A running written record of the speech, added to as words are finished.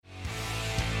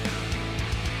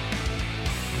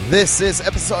This is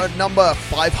episode number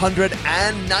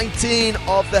 519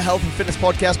 of the Health and Fitness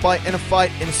Podcast by InnerFight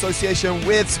in association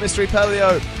with Smith Street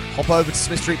Paleo. Hop over to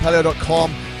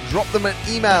smithstreetpaleo.com, drop them an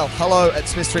email,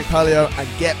 hello@smithstreetpaleo, and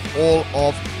get all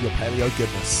of your paleo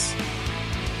goodness.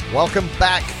 Welcome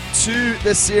back to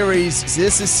the series.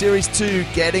 This is series 2,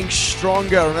 Getting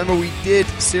Stronger. Remember, we did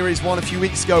series 1 a few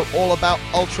weeks ago, all about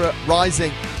ultra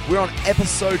rising. We're on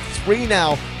episode 3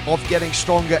 now of Getting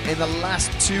Stronger. In the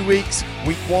last 2 weeks,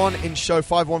 week 1 in show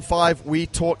 515, we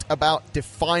talked about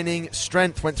defining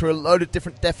strength, went through a load of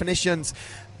different definitions.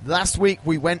 Last week,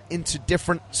 we went into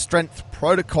different strength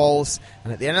protocols,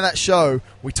 and at the end of that show,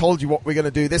 we told you what we're going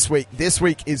to do this week. This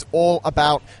week is all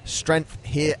about strength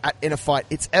here at InnerFight.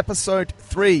 It's episode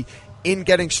 3 in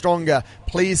Getting Stronger.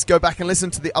 Please go back and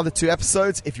listen to the other 2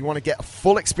 episodes if you want to get a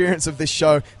full experience of this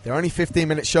show. They're only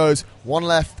 15-minute shows, one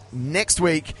left next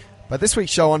week. But this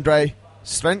week's show, Andre,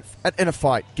 Strength at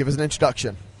InnerFight. Give us an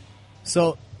introduction.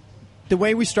 So, the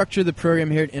way we structure the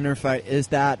program here at InnerFight is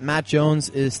that Matt Jones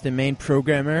is the main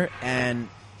programmer, and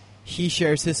he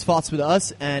shares his thoughts with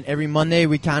us. And every Monday,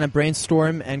 we kind of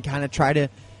brainstorm and kind of try to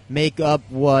make up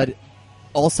what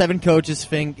all 7 coaches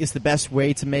think is the best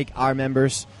way to make our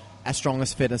members as strong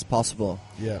as fit as possible.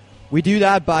 Yeah. We do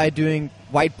that by doing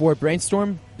whiteboard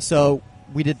brainstorm. So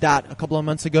we did that a couple of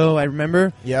months ago, I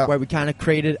remember, where we kind of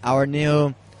created our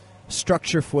new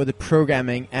structure for the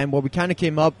programming. And what we kind of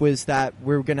came up with that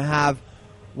we were going to have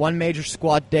one major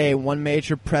squat day, one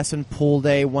major press and pull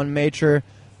day, one major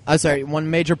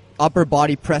upper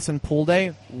body press and pull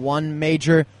day, one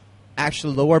major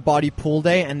actual lower body pull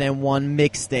day, and then one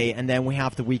mixed day, and then we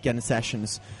have the weekend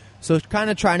sessions. So it's kind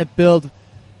of trying to build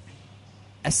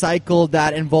a cycle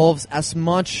that involves as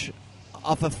much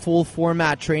of a full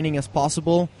format training as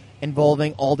possible,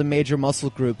 involving all the major muscle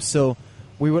groups. So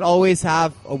we would always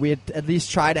have, or we'd at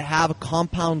least try to have a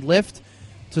compound lift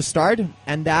to start,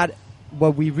 and that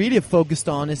what we really focused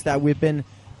on is that we've been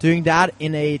doing that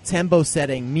in a tempo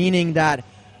setting, meaning that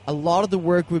a lot of the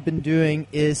work we've been doing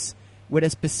is with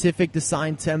a specific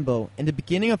design tempo. In the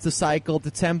beginning of the cycle, the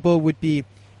tempo would be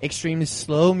extremely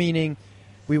slow, meaning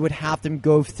we would have them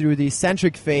go through the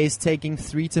eccentric phase, taking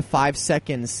 3 to 5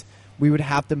 seconds. We would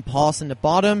have them pause in the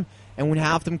bottom, and we'd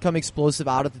have them come explosive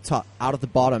out of the top, out of the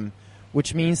bottom,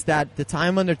 which means that the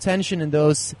time under tension in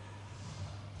those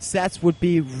sets would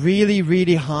be really,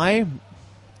 really high,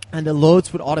 and the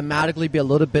loads would automatically be a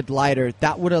little bit lighter.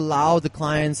 That would allow the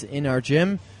clients in our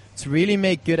gym to really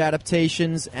make good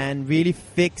adaptations and really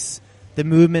fix the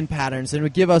movement patterns, and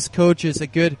would give us coaches a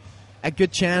good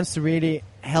chance to really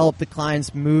help the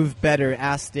clients move better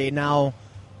as they now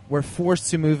were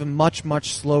forced to move much,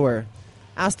 much slower.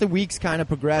 As the weeks kind of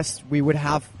progressed, we would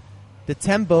have the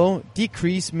tempo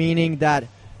decrease, meaning that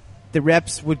the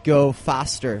reps would go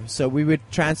faster. So we would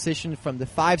transition from the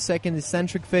 5-second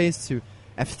eccentric phase to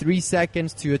a 3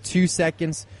 seconds to a 2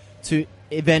 seconds to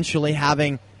eventually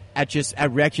having at just a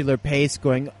regular pace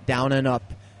going down and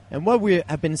up. And what we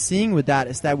have been seeing with that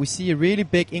is that we see a really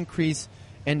big increase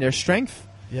in their strength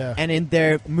and in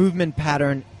their movement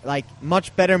pattern, like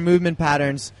much better movement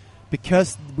patterns,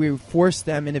 because we forced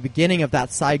them in the beginning of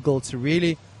that cycle to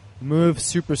really move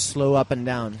super slow up and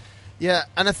down. Yeah,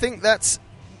 and I think that's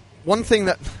one thing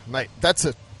that, mate, that's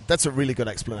a really good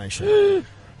explanation.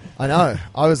 I know.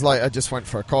 I just went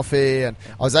for a coffee, and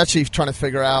I was actually trying to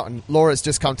figure out, and Laura's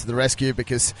just come to the rescue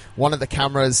because one of the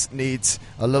cameras needs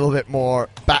a little bit more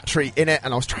battery in it,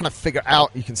 and I was trying to figure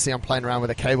out, you can see I'm playing around with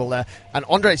a cable there, and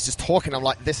Andre's just talking. I'm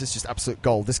like, this is just absolute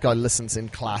gold. This guy listens in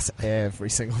class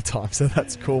every single time, so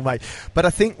that's cool, mate. But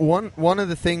I think one of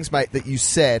the things, mate, that you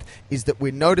said is that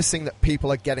we're noticing that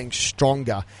people are getting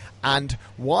stronger, and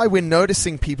why we're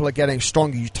noticing people are getting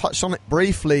stronger, you touched on it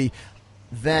briefly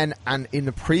then, and in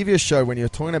the previous show when you were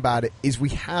talking about it, is we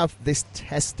have this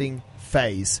testing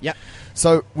phase. Yep.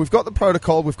 So we've got the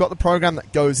protocol, we've got the program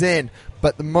that goes in,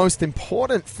 but the most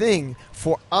important thing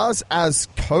for us as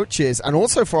coaches, and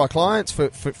also for our clients,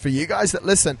 for you guys that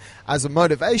listen, as a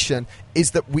motivation,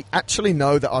 is that we actually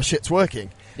know that our shit's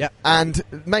working. Yep. And,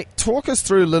 mate, talk us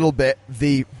through a little bit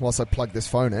whilst I plug this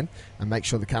phone in and make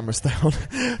sure the camera's stay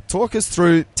on, talk us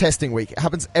through testing week. It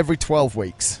happens every 12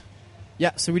 weeks.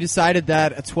 Yeah, so we decided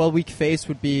that a 12-week phase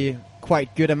would be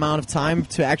quite good amount of time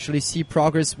to actually see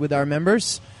progress with our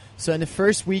members. So in the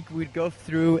first week, we'd go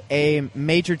through a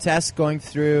major test going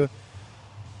through...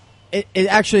 It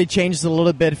actually changes a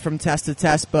little bit from test to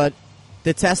test, but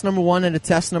the test number 1 and the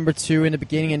test number 2 in the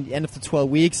beginning and the end of the 12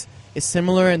 weeks is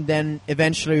similar, and then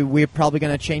eventually we're probably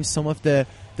going to change some of the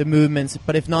movements,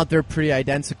 but if not, they're pretty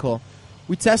identical.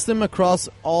 We test them across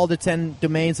all the 10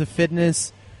 domains of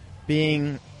fitness,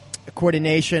 being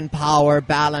coordination, power,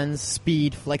 balance,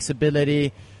 speed,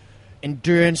 flexibility,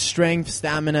 endurance, strength,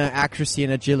 stamina, accuracy,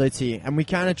 and agility. And we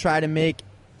kind of try to make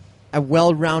a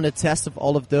well-rounded test of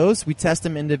all of those. We test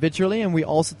them individually, and we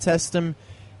also test them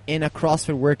in a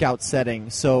CrossFit workout setting.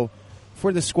 So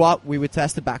for the squat, we would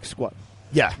test the back squat.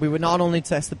 Yeah. We would not only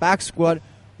test the back squat,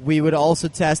 we would also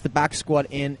test the back squat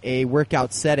in a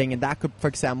workout setting, and that could, for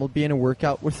example, be in a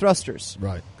workout with thrusters.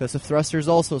 Right. Because the thruster is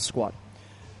also a squat.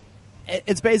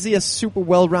 It's basically a super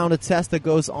well-rounded test that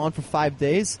goes on for 5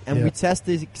 days, and we test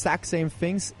the exact same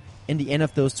things in the end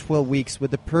of those 12 weeks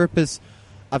with the purpose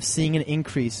of seeing an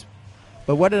increase.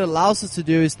 But what it allows us to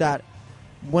do is that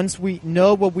once we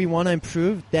know what we want to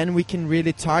improve, then we can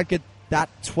really target that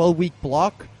 12-week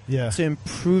block to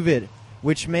improve it,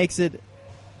 which makes it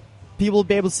people will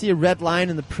be able to see a red line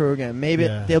in the program. Maybe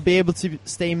they'll be able to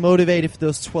stay motivated for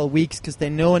those 12 weeks because they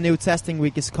know a new testing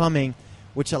week is coming,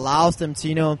 which allows them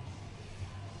to,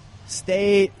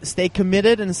 stay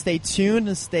committed and stay tuned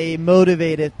and stay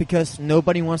motivated, because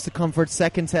nobody wants to come for its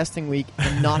second testing week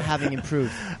and not having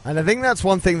improved. And I think that's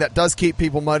one thing that does keep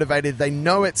people motivated. They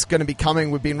know it's going to be coming.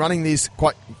 We've been running these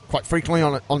quite frequently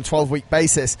on a 12-week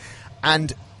basis.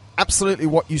 And absolutely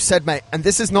what you said, mate. And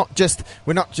this is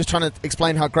we're not just trying to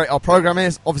explain how great our program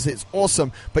is. Obviously, it's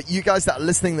awesome. But you guys that are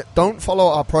listening that don't follow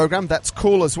our program, that's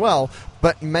cool as well.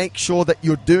 But make sure that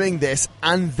you're doing this,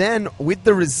 and then with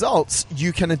the results,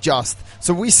 you can adjust.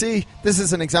 So we see, this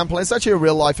is an example, it's actually a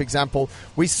real-life example.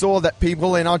 We saw that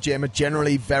people in our gym are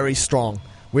generally very strong.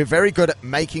 We're very good at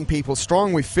making people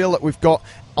strong. We feel that we've got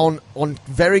on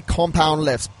very compound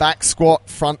lifts, back squat,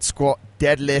 front squat,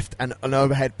 deadlift, and an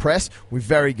overhead press, we're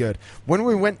very good. When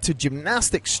we went to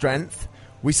gymnastic strength,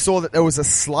 we saw that there was a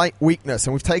slight weakness,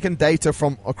 and we've taken data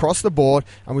from across the board,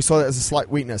 and we saw that there's a slight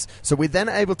weakness. So we're then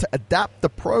able to adapt the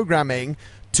programming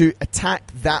to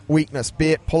attack that weakness,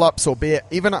 be it pull-ups or be it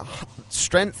even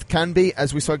strength can be,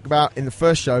 as we spoke about in the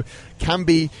first show, can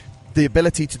be the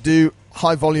ability to do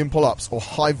high volume pull-ups or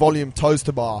high volume toes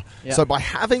to bar. Yeah. So by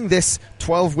having this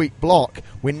 12-week block,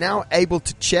 we're now able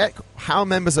to check how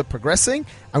members are progressing,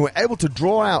 and we're able to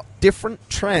draw out different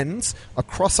trends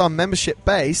across our membership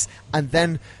base and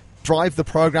then drive the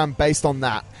program based on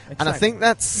that. Exactly. And I think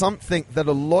that's something that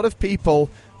a lot of people,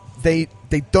 they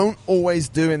don't always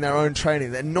do in their own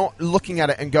training. They're not looking at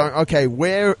it and going, okay,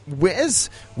 where's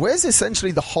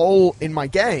essentially the hole in my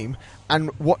game, and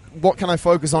what can I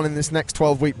focus on in this next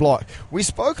 12-week block? We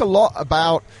spoke a lot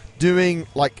about doing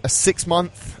like a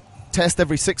 6-month test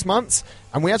every 6 months,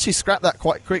 and we actually scrapped that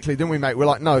quite quickly, didn't we, mate? We're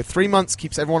like, no, 3 months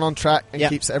keeps everyone on track and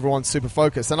keeps everyone super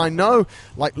focused. And I know,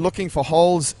 like, looking for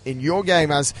holes in your game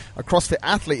as a CrossFit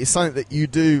athlete is something that you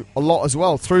do a lot as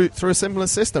well through a similar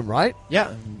system, right?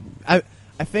 Yeah. I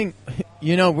think,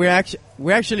 we're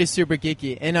actually super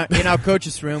geeky. In our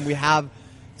coaches' room, we have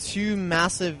 2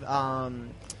 massive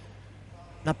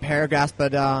not paragraphs,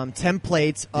 but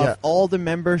templates of all the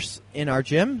members in our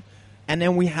gym. And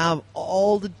then we have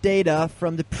all the data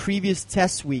from the previous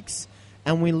test weeks.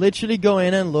 And we literally go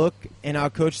in and look in our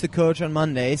coach-to-coach on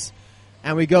Mondays,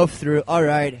 and we go through, all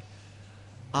right,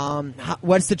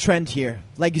 what's the trend here?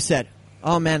 Like you said,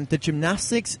 oh man, the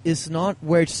gymnastics is not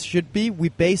where it should be. We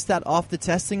base that off the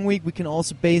testing week. We can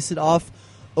also base it off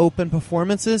open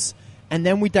performances. And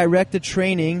then we direct the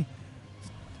training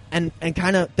and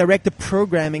kind of direct the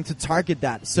programming to target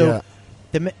that. So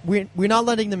we're not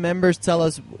letting the members tell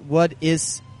us what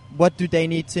do they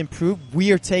need to improve.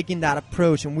 We are taking that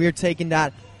approach, and we are taking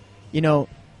that,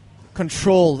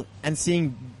 control, and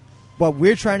seeing what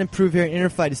we're trying to improve here in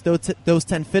InnerFight is those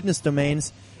 10 fitness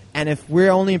domains. And if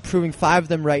we're only improving 5 of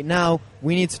them right now,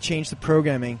 we need to change the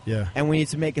programming, and we need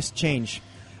to make a change.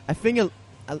 I think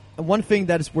one thing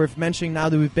that is worth mentioning now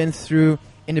that we've been through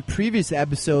in the previous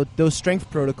episode, those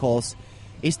strength protocols,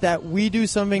 is that we do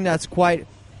something that's quite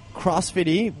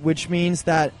CrossFit-y, which means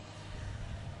that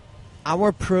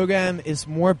our program is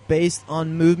more based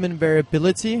on movement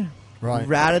variability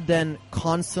rather than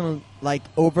constant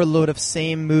overload of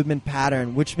same movement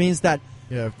pattern, which means that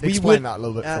explain that a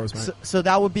little bit for us, mate. So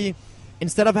that would be,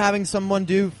 instead of having someone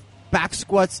do back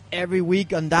squats every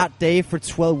week on that day for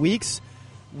 12 weeks,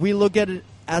 we look at it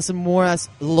as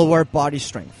lower body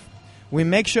strength. We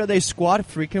make sure they squat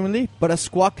frequently, but a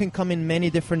squat can come in many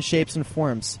different shapes and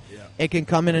forms. Yeah. It can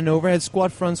come in an overhead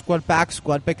squat, front squat, back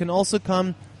squat, but it can also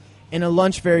come in a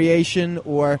lunge variation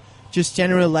or just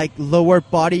general lower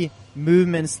body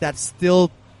movements that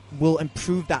still will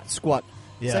improve that squat.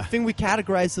 Yeah. So I think we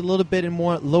categorize a little bit in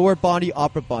more lower body,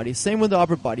 upper body. Same with the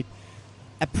upper body.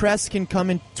 A press can come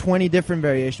in 20 different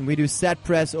variations. We do set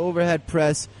press, overhead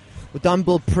press,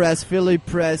 dumbbell press, Philly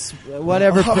press,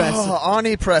 whatever press.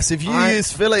 Arnie press. If you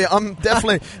use Philly, I'm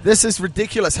definitely... This is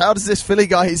ridiculous. How does this Philly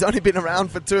guy, he's only been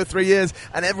around for 2 or 3 years,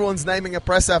 and everyone's naming a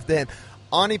press after him.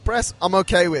 Arnie press, I'm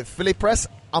okay with. Philly press,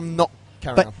 I'm not.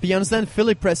 But you understand,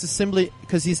 Philly press is simply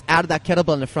because he's added that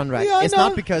kettlebell in the front rack. Yeah, it's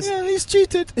not because... Yeah, he's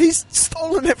cheated. He's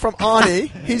stolen it from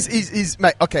Arnie. he's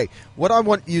mate, okay, what I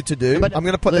want you to do, I'm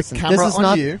going to put the camera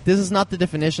on you. This is not the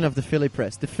definition of the Philly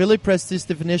press. The Philly press is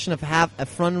the definition of have a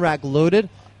front rack loaded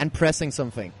and pressing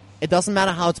something. It doesn't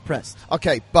matter how it's pressed.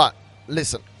 Okay, but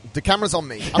listen, the camera's on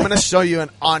me. I'm going to show you an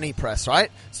Arnie press,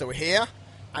 right? So we're here.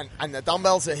 And the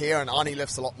dumbbells are here, and Arnie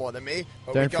lifts a lot more than me.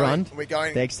 But They're in front. We're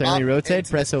going. They externally rotate,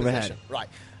 press overhead. Position. Right.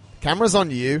 Camera's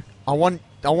on you. I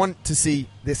want to see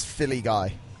this Philly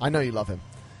guy. I know you love him.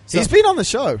 So, he's been on the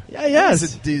show. Yeah,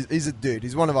 yes. He's a dude.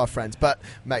 He's one of our friends. But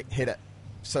mate, hit it.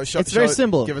 So it's very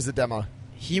simple. Give us a demo.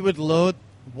 He would load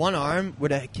one arm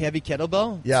with a heavy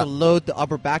kettlebell. Yeah. To load the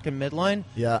upper back and midline.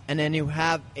 Yeah. And then you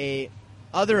have a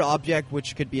other object,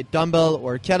 which could be a dumbbell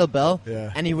or a kettlebell.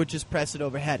 Yeah. And he would just press it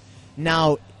overhead.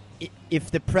 Now,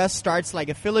 if the press starts like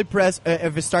a Philly press,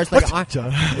 if it starts like like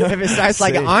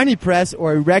an Arnie press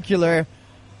or a regular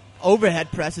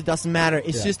overhead press, it doesn't matter.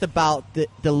 It's just about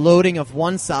the loading of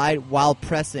one side while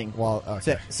pressing.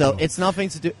 So it's nothing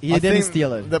to do. He didn't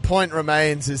steal it. The point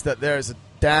remains is that there is a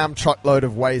damn truckload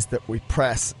of ways that we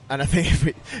press, and I think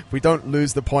if we don't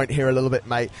lose the point here a little bit,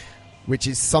 mate, which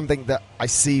is something that I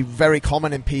see very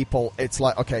common in people. It's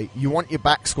like, okay, you want your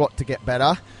back squat to get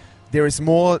better. There's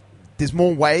more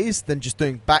ways than just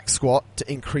doing back squat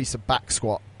to increase a back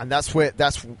squat, and that's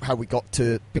how we got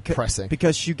to pressing.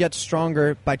 Because you get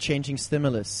stronger by changing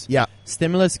stimulus. Yeah,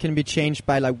 stimulus can be changed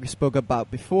by, like we spoke about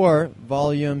before,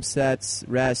 volume, sets,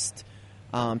 rest,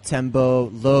 tempo,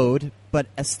 load. But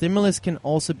a stimulus can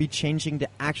also be changing the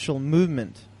actual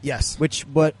movement. Yes,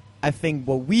 what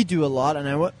we do a lot,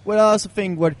 and what I also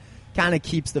think what kind of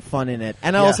keeps the fun in it,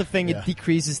 and I also think it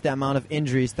decreases the amount of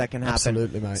injuries that can happen.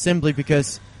 Absolutely, mate. Simply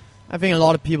because I think a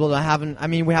lot of people that haven't... I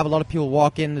mean, we have a lot of people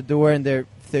walk in the door and they're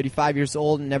 35 years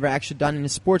old and never actually done any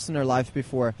sports in their life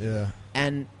before. Yeah.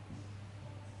 And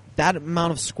that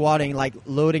amount of squatting, like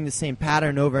loading the same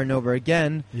pattern over and over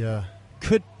again,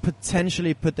 could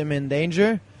potentially put them in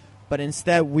danger. But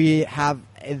instead, we have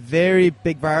a very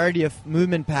big variety of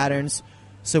movement patterns,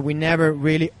 so we never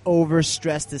really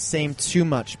overstress the same too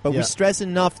much. But we stress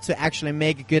enough to actually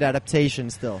make a good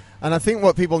adaptation still. And I think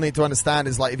what people need to understand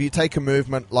is, like, if you take a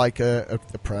movement like a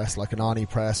press, like an Arnie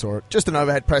press, or just an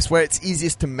overhead press, where it's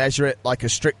easiest to measure it, like a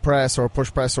strict press or a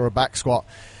push press or a back squat,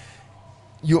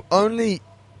 you're only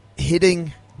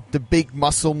hitting the big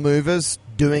muscle movers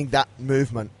doing that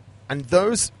movement. And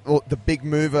those, or the big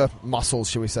mover muscles,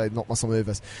 shall we say, not muscle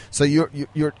movers. So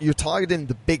you're targeting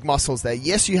the big muscles there.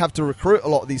 Yes, you have to recruit a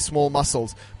lot of these small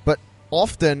muscles, but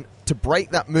often to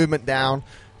break that movement down,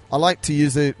 I like to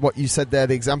use what you said there,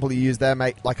 the example you used there,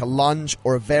 mate, like a lunge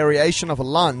or a variation of a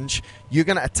lunge. You're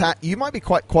going to attack. You might be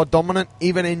quite quad dominant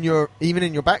even in your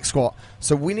back squat.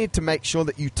 So we need to make sure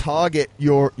that you target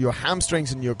your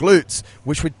hamstrings and your glutes,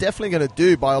 which we're definitely going to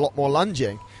do by a lot more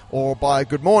lunging, or by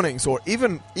good mornings, or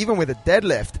even with a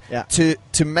deadlift,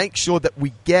 to make sure that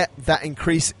we get that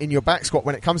increase in your back squat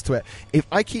when it comes to it. If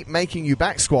I keep making you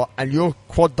back squat and you're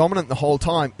quad dominant the whole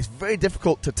time, it's very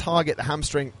difficult to target the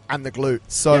hamstring and the glute.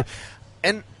 So,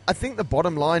 and I think the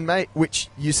bottom line, mate, which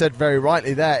you said very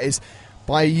rightly there, is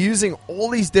by using all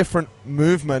these different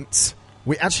movements,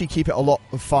 we actually keep it a lot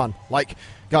of fun. Like,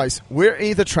 guys, we're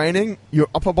either training your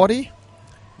upper body,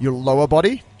 your lower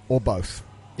body, or both.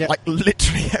 Yep. Like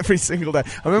literally every single day.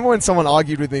 I remember when someone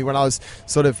argued with me when I was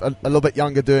sort of a little bit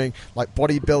younger doing like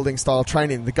bodybuilding style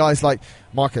training. The guy's like,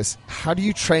 Marcus, how do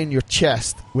you train your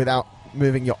chest without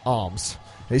moving your arms?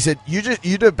 And he said, you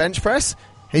do a bench press?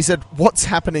 He said, what's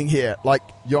happening here? Like,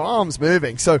 your arms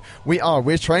moving. So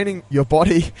we're training your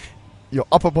body, your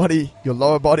upper body, your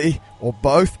lower body, or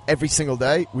both every single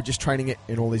day. We're just training it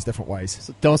in all these different ways.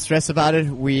 So don't stress about it.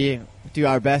 We do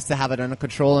our best to have it under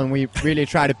control, and we really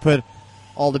try to put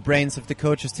all the brains of the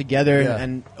coaches together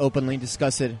and openly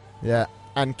discuss it. Yeah,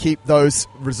 and keep those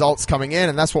results coming in,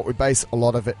 and that's what we base a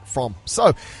lot of it from.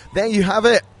 So, there you have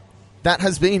it. That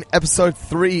has been episode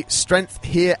 3, Strength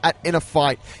here at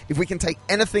InnerFight. If we can take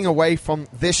anything away from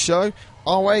this show,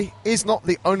 our way is not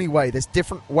the only way. There's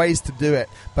different ways to do it.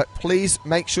 But please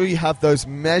make sure you have those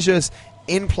measures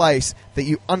in place, that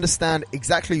you understand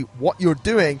exactly what you're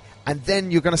doing, and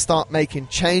then you're going to start making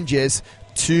changes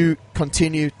to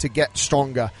continue to get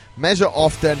stronger. Measure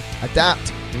often,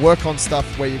 adapt, work on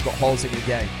stuff where you've got holes in your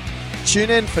game. Tune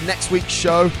in for next week's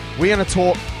show. We're going to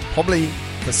talk, probably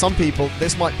for some people,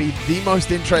 this might be the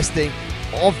most interesting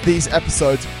of these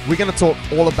episodes, we're going to talk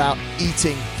all about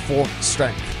eating for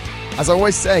strength. As I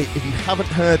always say, if you haven't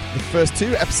heard the first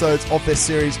 2 episodes of this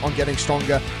series on getting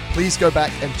stronger, please go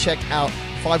back and check out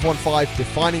 515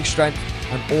 Defining Strength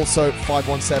and also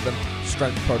 517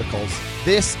 Strength Protocols.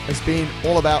 This has been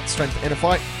all about Strength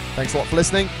InnerFight. Thanks a lot for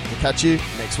listening. We'll catch you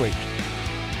next week.